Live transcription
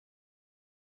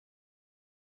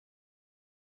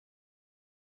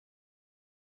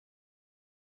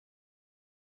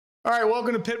All right,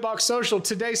 welcome to Pitbox Social.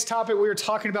 Today's topic, we are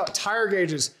talking about tire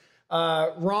gauges.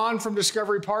 Ron from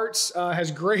Discovery Parts has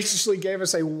graciously gave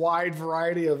us a wide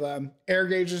variety of air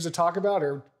gauges to talk about,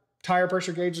 or tire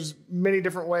pressure gauges, many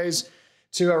different ways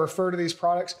to refer to these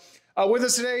products. With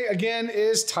us today, again,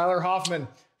 is Tyler Hoffman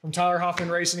from Tyler Hoffman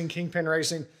Racing and Kingpin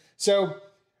Racing. So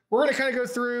we're going to kind of go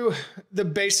through the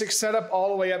basic setup all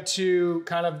the way up to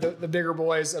kind of the bigger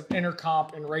boys of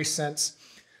Intercomp and RaceSense.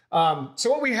 So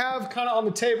what we have kind of on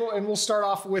the table, and we'll start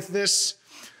off with this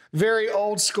very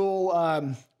old school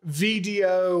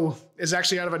VDO, is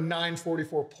actually out of a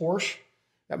 944 Porsche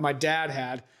that my dad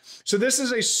had. So this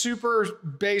is a super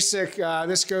basic,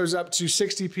 this goes up to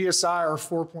 60 PSI or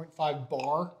 4.5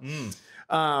 bar.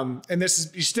 And this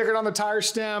is, you stick it on the tire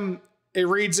stem, it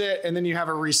reads it, and then you have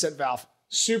a reset valve.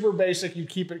 Super basic. You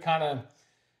keep it kind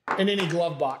of in any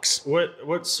glove box.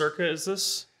 What circuit is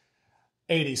this?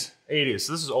 80s. 80s.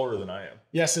 So this is older than I am.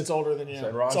 Yes, it's older than you.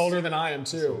 It's older than I am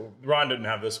too. So Ron didn't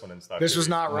have this one in stock. This was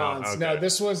not Ron's. No, okay. No,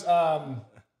 this was the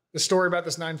story about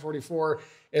this 944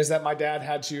 is that my dad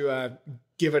had to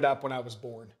give it up when I was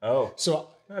born. Oh, so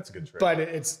that's a good trade. But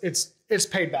it's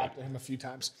paid back to him a few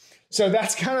times. So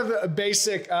that's kind of the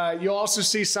basic. You'll also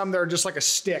see some that are just like a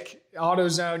stick.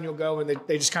 AutoZone, you'll go and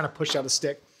they just kind of push out a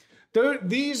stick.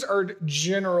 These are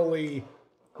generally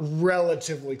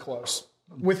relatively close.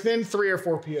 Within 3 or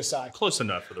 4 PSI. Close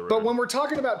enough for the road. But when we're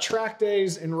talking about track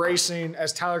days and racing,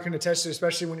 as Tyler can attest to,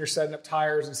 especially when you're setting up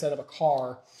tires and set up a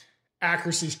car,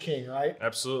 accuracy's king, right?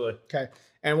 Absolutely. Okay.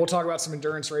 And we'll talk about some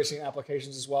endurance racing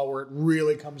applications as well, where it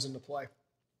really comes into play.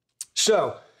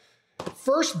 So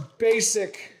first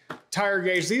basic tire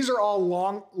gauge. These are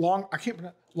all I can't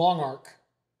pronounce, Longarce.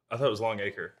 I thought it was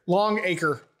Longacre.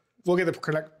 Longacre. We'll get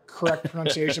the correct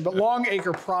pronunciation, but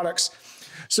Longacre products.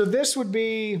 So this would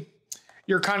be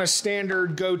your kind of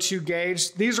standard go-to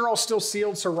gauge. These are all still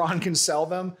sealed so Ron can sell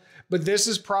them, but this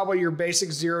is probably your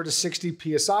basic 0 to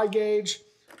 60 PSI gauge.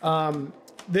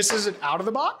 This is an out of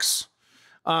the box.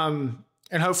 And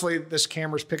hopefully this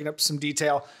camera's picking up some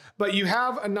detail, but you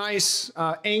have a nice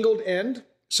angled end.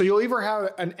 So you'll either have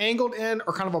an angled end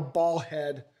or kind of a ball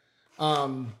head.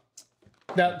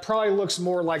 That probably looks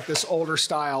more like this older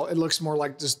style. It looks more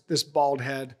like this bald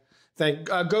head thing.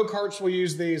 Go-karts will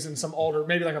use these in some older,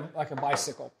 maybe like a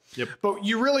bicycle. Yep. But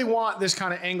you really want this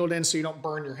kind of angled in so you don't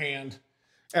burn your hand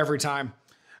every time.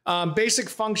 Basic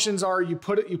functions are you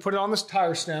put it on this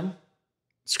tire stem.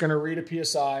 It's going to read a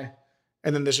PSI,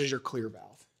 and then this is your clear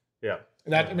valve. Yeah.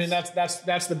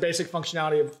 That's the basic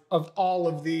functionality of all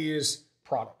of these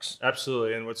products.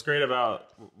 Absolutely. And what's great about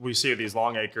we see these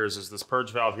Longacres is this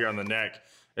purge valve here on the neck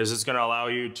is it's going to allow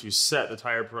you to set the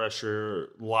tire pressure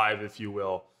live, if you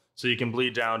will. So you can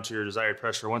bleed down to your desired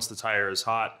pressure once the tire is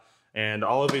hot. And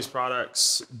all of these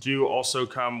products do also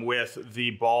come with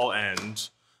the ball end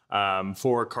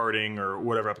for karting or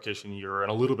whatever application you're in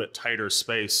a little bit tighter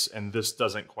space, and this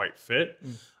doesn't quite fit.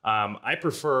 I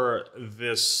prefer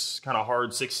this kind of hard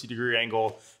 60-degree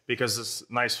angle because this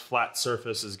nice flat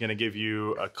surface is going to give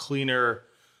you a cleaner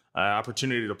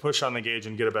opportunity to push on the gauge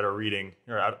and get a better reading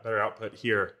or better output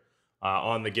here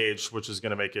on the gauge, which is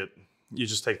going to make it, you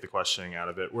just take the questioning out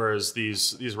of it. Whereas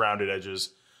these rounded edges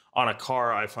on a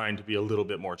car, I find to be a little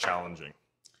bit more challenging.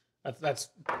 That's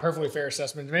a perfectly fair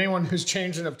assessment. If anyone who's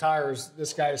changing of tires,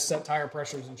 this guy has set tire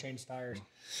pressures and changed tires.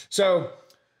 So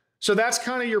that's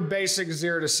kind of your basic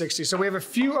 0 to 60. So we have a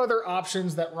few other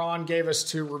options that Ron gave us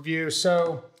to review.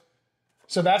 So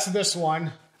that's this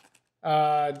one.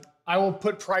 I will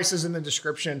put prices in the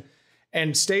description,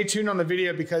 and stay tuned on the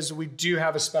video because we do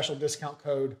have a special discount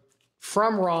code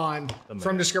from Ron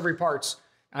from Discovery Parts.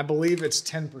 I believe it's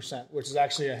 10%, which is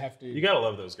actually a hefty. You gotta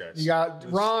love those guys. You got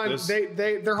Ron.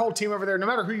 Their whole team over there. No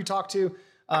matter who you talk to,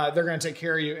 they're going to take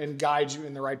care of you and guide you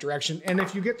in the right direction. And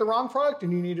if you get the wrong product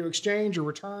and you need to exchange or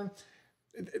return,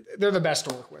 they're the best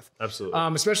to work with. Absolutely.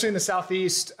 Especially in the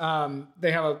Southeast,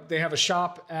 they have a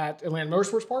shop at Atlanta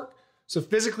Motorsports Park. So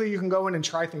physically, you can go in and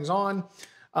try things on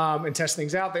and test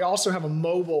things out. They also have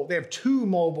They have 2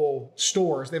 mobile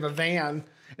stores. They have a van,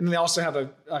 and then they also have a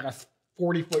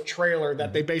 40-foot trailer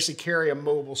that they basically carry a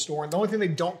mobile store. And the only thing they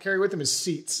don't carry with them is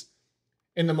seats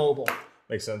in the mobile.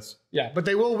 Makes sense. Yeah, but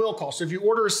they will call. So if you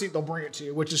order a seat, they'll bring it to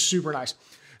you, which is super nice.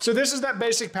 So this is that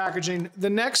basic packaging. The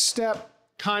next step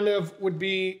kind of would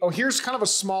be, here's kind of a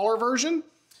smaller version.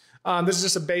 This is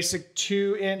just a basic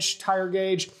 2-inch tire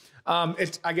gauge.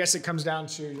 I guess it comes down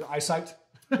to your eyesight.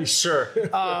 Sure.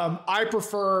 I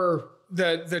prefer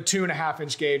the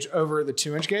 2.5-inch gauge over the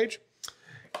 2-inch gauge.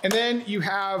 And then you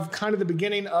have kind of the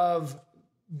beginning of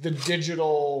the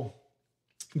digital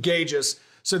gauges.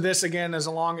 So this again is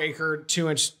a Longacre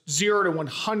 2-inch 0 to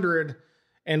 100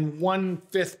 and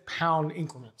 1/5 pound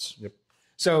increments. Yep.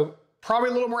 So probably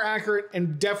a little more accurate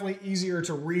and definitely easier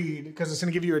to read because it's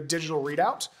going to give you a digital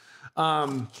readout.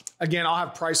 Again, I'll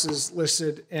have prices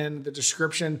listed in the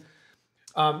description.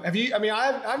 Have you? I mean,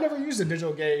 I've never used a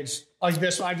digital gauge like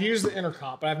this one. I've used the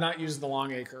Intercomp, but I've not used the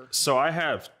Longacre. So I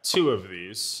have 2 of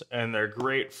these, and they're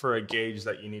great for a gauge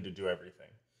that you need to do everything.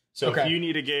 So if you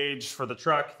need a gauge for the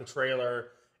truck, the trailer,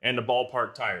 and the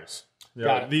ballpark tires,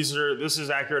 this is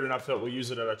accurate enough that we'll use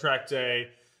it at a track day.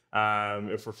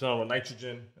 If we're filling with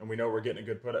nitrogen and we know we're getting a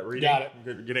good reading,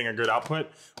 getting a good output,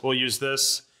 we'll use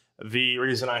this. The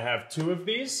reason I have 2 of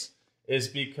these is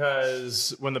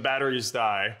because when the batteries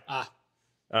die,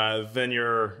 then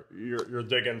you're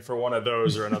digging for one of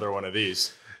those or another one of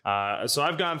these. So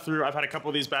I've had a couple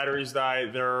of these batteries die.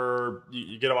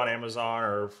 You get them on Amazon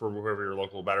or for whoever your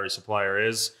local battery supplier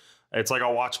is. It's like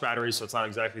a watch battery, so it's not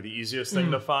exactly the easiest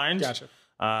thing to find. Gotcha.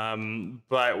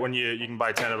 But when you can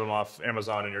buy 10 of them off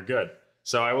Amazon and you're good.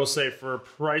 So I will say for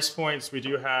price points, we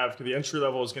do have, the entry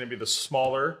level is going to be the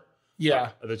smaller,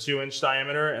 the 2-inch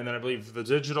diameter, and then I believe the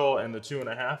digital and the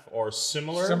 2.5 are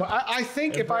similar. I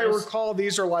think if I recall,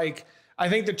 these are like, I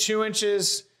think the 2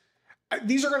 inches,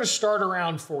 these are going to start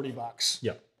around $40.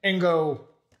 Yeah. And go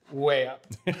way up.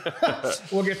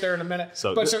 We'll get there in a minute.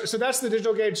 So that's the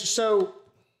digital gauge. So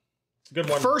good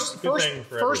one. First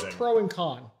pro and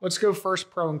con. Let's go first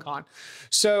pro and con.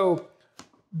 So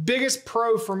biggest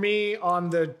pro for me on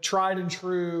the tried and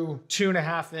true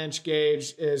 2.5-inch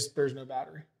gauge is there's no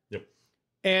battery. Yep.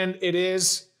 And it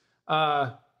is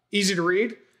easy to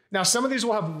read. Now, some of these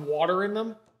will have water in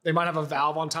them. They might have a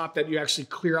valve on top that you actually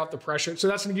clear out the pressure. So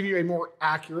that's going to give you a more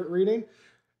accurate reading.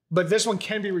 But this one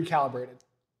can be recalibrated,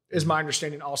 is my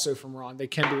understanding also from Ron. They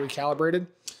can be recalibrated.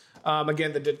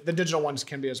 Again, the digital ones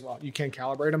can be as well. You can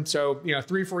calibrate them. So,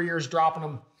 3-4 years dropping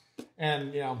them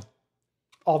and,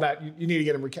 all that, you need to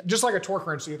get them, just like a torque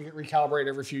wrench, so you have to get recalibrated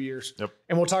every few years. Yep.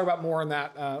 And we'll talk about more on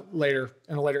that later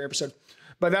in a later episode.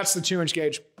 But that's the 2-inch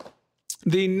gauge.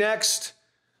 The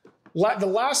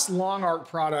last long arc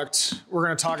product we're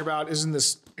going to talk about is in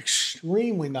this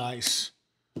extremely nice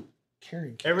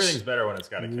carrying case. Everything's better when it's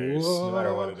got a case, no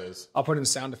matter what it is. I'll put in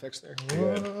sound effects there.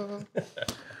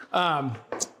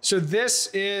 So this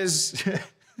is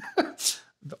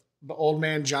the old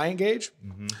man giant gauge,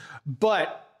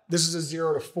 but this is a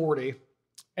 0 to 40.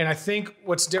 And I think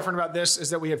what's different about this is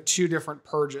that we have 2 different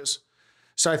purges.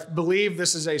 So I believe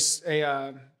this is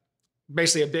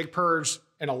basically a big purge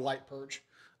and a light purge.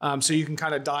 So you can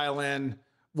kind of dial in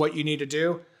what you need to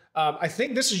do. I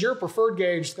think this is your preferred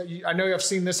gauge. I know I've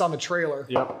seen this on the trailer.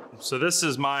 Yep. So this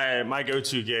is my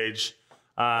go-to gauge.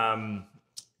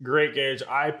 Great gauge.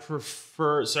 I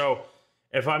prefer,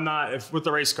 if with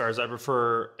the race cars, I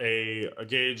prefer a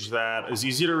gauge that is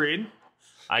easy to read.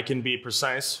 I can be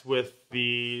precise with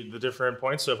the different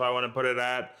points. So if I want to put it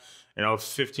at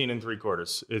 15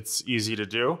 3/4, it's easy to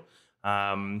do.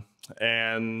 And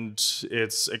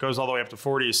it goes all the way up to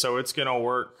 40. So it's going to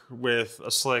work with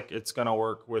a slick. It's going to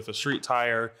work with a street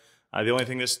tire. The only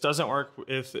thing this doesn't work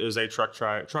with is a truck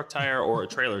tire or a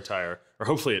trailer tire, or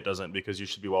hopefully it doesn't, because you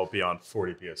should be well beyond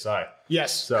 40 PSI.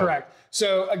 Yes, correct.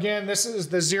 So again, this is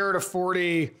the 0 to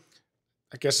 40.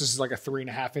 I guess this is like a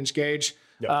 3.5-inch gauge.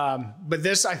 Yep. But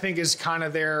this, I think, is kind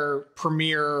of their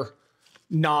premier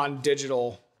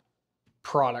non-digital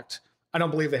product. I don't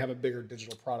believe they have a bigger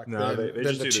digital product than they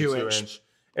the just do 2-inch.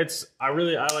 I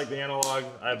like the analog.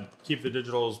 I keep the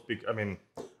digitals.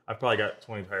 I've probably got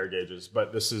 20 tire gauges,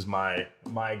 but this is my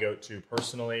go-to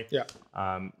personally. Yeah.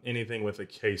 Anything with a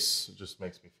case just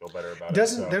makes me feel better about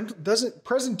it. Doesn't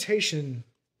presentation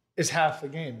is half the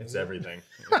game. It's everything.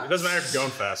 It doesn't matter if you're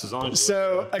going fast, as long as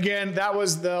again, that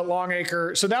was the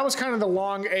Longacre. So that was kind of the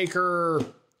Longacre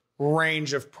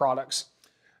range of products.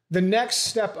 The next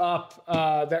step up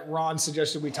that Ron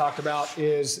suggested we talked about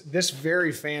is this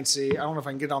very fancy. I don't know if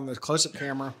I can get on the close-up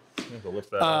camera. To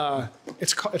lift that up.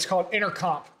 It's called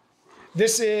Intercomp.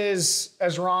 This is,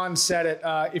 as Ron said it,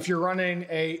 if you're running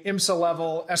a IMSA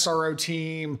level SRO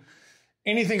team,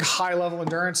 anything high level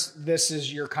endurance, this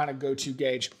is your kind of go-to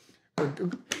gauge. Or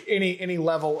any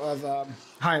level of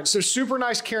high end. So super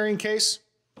nice carrying case.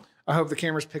 I hope the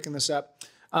camera's picking this up.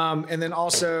 And then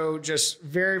also just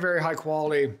very, very high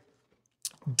quality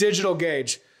digital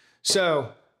gauge.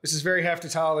 So this is very hefty.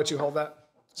 I'll let you hold that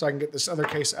so I can get this other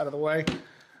case out of the way.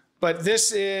 But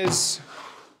this is,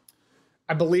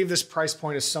 I believe this price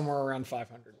point is somewhere around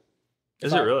 500.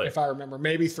 Is it really? If I remember,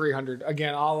 maybe 300.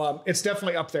 Again, it's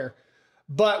definitely up there.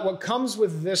 But what comes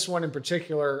with this one in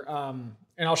particular,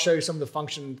 and I'll show you some of the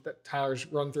functions that Tyler's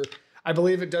run through. I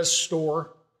believe it does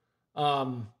store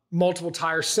multiple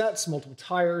tire sets, multiple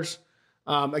tires.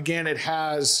 Again, it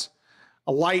has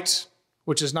a light,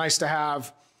 which is nice to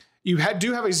have. You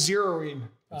do have a zeroing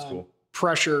cool.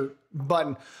 pressure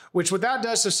button, which what that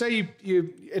does, so say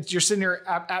you're sitting here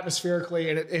atmospherically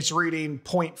and it's reading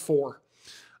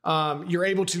 0.4. You're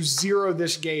able to zero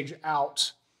this gauge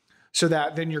out so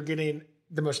that then you're getting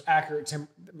the most accurate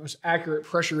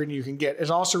pressure reading you can get.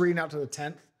 It's also reading out to the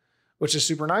 10th, which is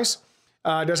super nice.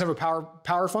 It does have a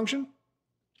power function,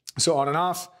 so on and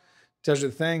off, tells you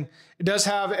the thing. It does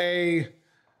have a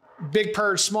big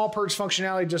purge, small purge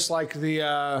functionality, just like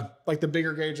the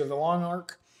bigger gauge of the long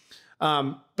arc.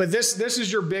 But this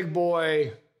is your big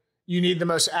boy. You need the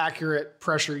most accurate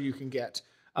pressure you can get.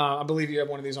 I believe you have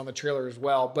one of these on the trailer as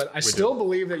well, but I still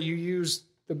believe that you use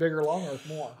the bigger long arc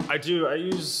more. I do. I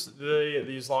use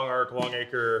these long arc, long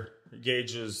acre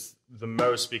gauges the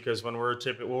most because when we'll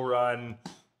typically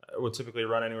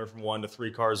run anywhere from 1 to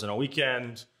 3 cars in a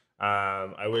weekend.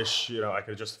 I wish, I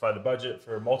could justify the budget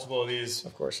for multiple of these.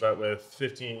 Of course. But with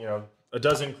 15, a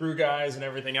dozen crew guys and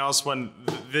everything else, when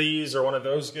these or one of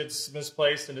those gets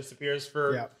misplaced and disappears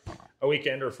for a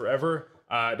weekend or forever,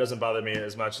 it doesn't bother me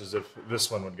as much as if this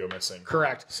one would go missing.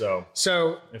 Correct. So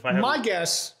if my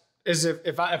guess is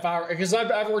if I because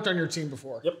I've worked on your team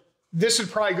before. Yep. This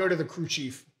would probably go to the crew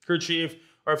chief.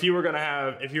 Or if you were going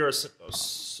to if you're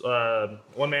a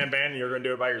one-man band and you're going to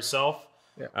do it by yourself,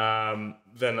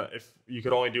 then if you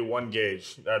could only do one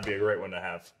gauge, that'd be a great one to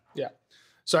have. Yeah.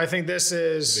 So I think this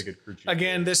is,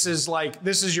 again, this is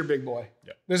your big boy.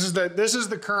 Yeah. This is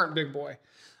the current big boy.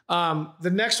 The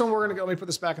next one we're going to let me put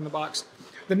this back in the box.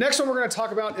 The next one we're going to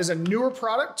talk about is a newer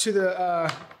product to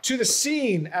the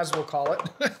scene, as we'll call it.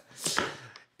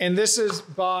 And this is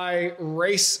by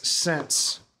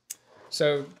RaceSense.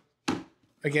 So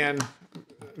again,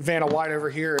 Vanna White over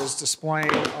here is displaying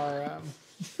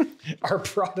our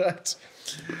product.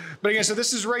 But again, so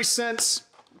this is RaceSense.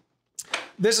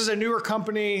 This is a newer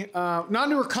company, not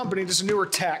newer company, just a newer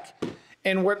tech.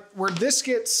 And where this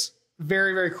gets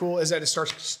very, very cool is that it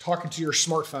starts talking to your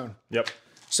smartphone. Yep.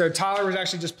 So Tyler was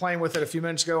actually just playing with it a few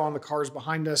minutes ago on the cars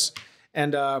behind us.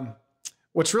 And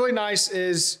what's really nice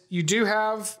is you do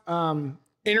have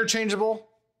interchangeable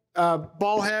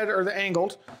ball head or the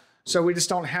angled. So we just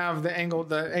don't have the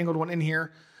angled one in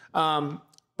here.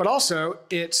 But also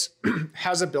it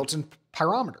has a built-in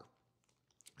pyrometer.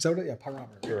 Is that what it is? Yeah,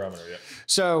 pyrometer. Pyrometer, yeah.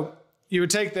 So you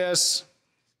would take this,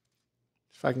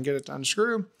 if I can get it to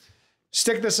unscrew,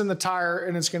 stick this in the tire,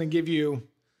 and it's going to give you,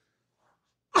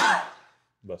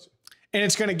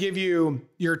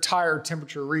 your tire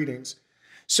temperature readings.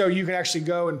 So you can actually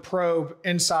go and probe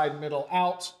inside, middle,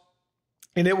 out,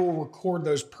 and it will record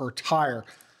those per tire.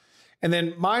 And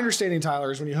then my understanding,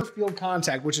 Tyler, is when you have field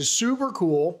contact, which is super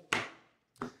cool,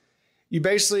 you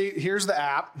basically, here's the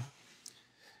app.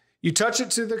 You touch it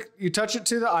to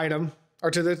the item or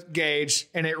to the gauge,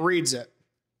 and it reads it.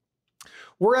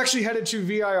 We're actually headed to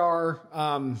VIR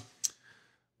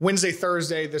Wednesday,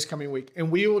 Thursday this coming week,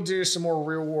 and we will do some more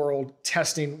real world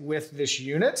testing with this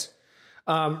unit.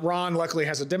 Ron luckily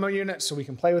has a demo unit, so we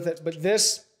can play with it. But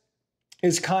this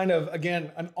is kind of,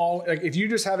 again, if you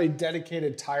just have a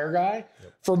dedicated tire guy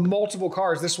for multiple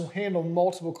cars, this will handle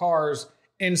multiple cars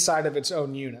inside of its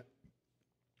own unit.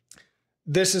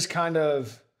 This is kind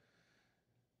of,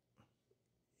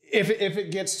 if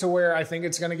it gets to where I think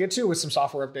it's going to get to with some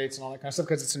software updates and all that kind of stuff,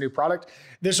 because it's a new product,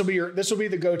 this will be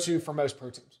the go-to for most pro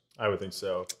teams. I would think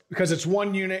so, because it's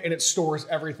one unit and it stores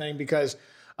everything. Because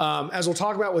as we'll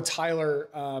talk about with Tyler,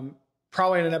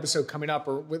 probably in an episode coming up,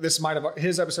 or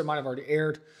his episode might have already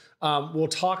aired. We'll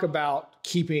talk about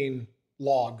keeping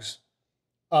logs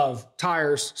of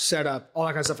tires, setup, all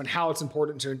that kind of stuff, and how it's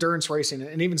important to endurance racing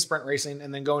and even sprint racing,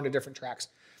 and then going to different tracks.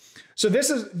 So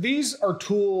these are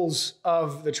tools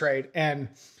of the trade, and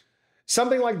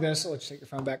something like this, let's take your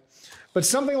phone back, but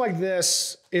something like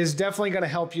this is definitely going to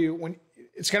help you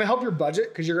it's going to help your budget,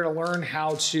 because you're going to learn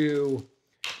how to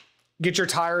get your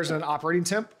tires in an operating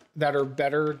temp that are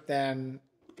better than,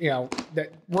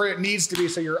 that where it needs to be.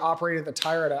 So you're operating the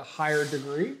tire at a higher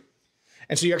degree.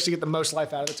 And so you actually get the most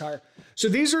life out of the tire. So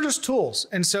these are just tools.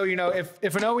 And so,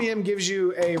 if an OEM gives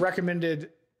you a recommended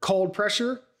cold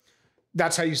pressure,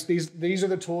 that's how these are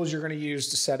the tools you're going to use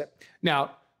to set it.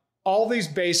 Now, all these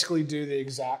basically do the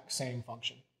exact same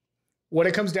function. What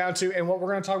it comes down to, and what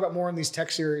we're going to talk about more in these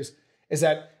tech series, is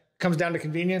that it comes down to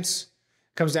convenience,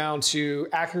 comes down to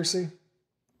accuracy,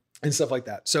 and stuff like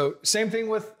that. So same thing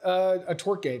with a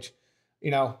torque gauge.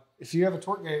 If you have a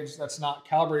torque gauge that's not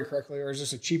calibrated correctly, or is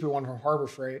just a cheaper one from Harbor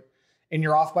Freight, and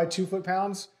you're off by 2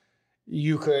 foot-pounds,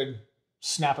 you could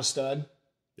snap a stud,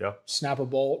 snap a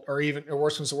bolt, or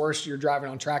worse comes to worse, you're driving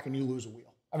on track and you lose a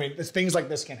wheel. I mean, things like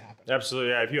this can happen.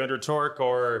 Absolutely, yeah. If you under torque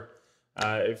or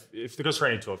if it goes for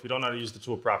any tool, if you don't know how to use the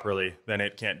tool properly, then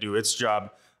it can't do its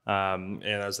job. And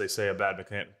as they say, a bad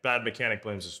mechanic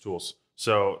blames his tools.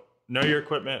 So know your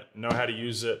equipment, know how to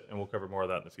use it, and we'll cover more of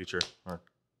that in the future. Or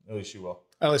at least you will.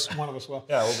 At least one of us will.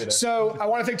 Yeah, we'll be there. So I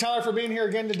want to thank Tyler for being here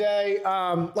again today.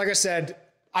 Like I said,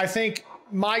 I think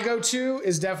my go-to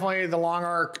is definitely the long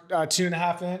arc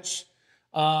 2.5 inch.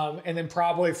 And then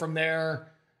probably from there,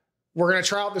 we're going to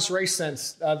try out this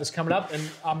RaceSense that's coming up, and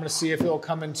I'm going to see if it'll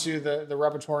come into the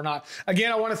repertoire or not.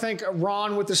 Again, I want to thank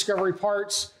Ron with Discovery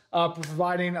Parts for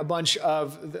providing a bunch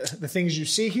of the things you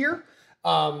see here.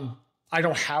 I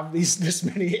don't have this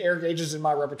many air gauges in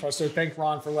my repertoire, so thank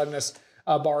Ron for letting us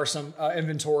borrow some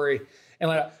inventory.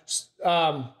 And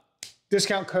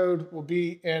discount code will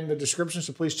be in the description,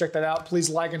 so please check that out. Please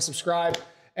like and subscribe.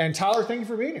 And Tyler, thank you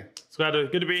for being here. It's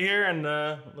good to be here, and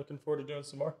looking forward to doing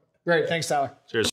some more. Great. Thanks, Tyler. Cheers.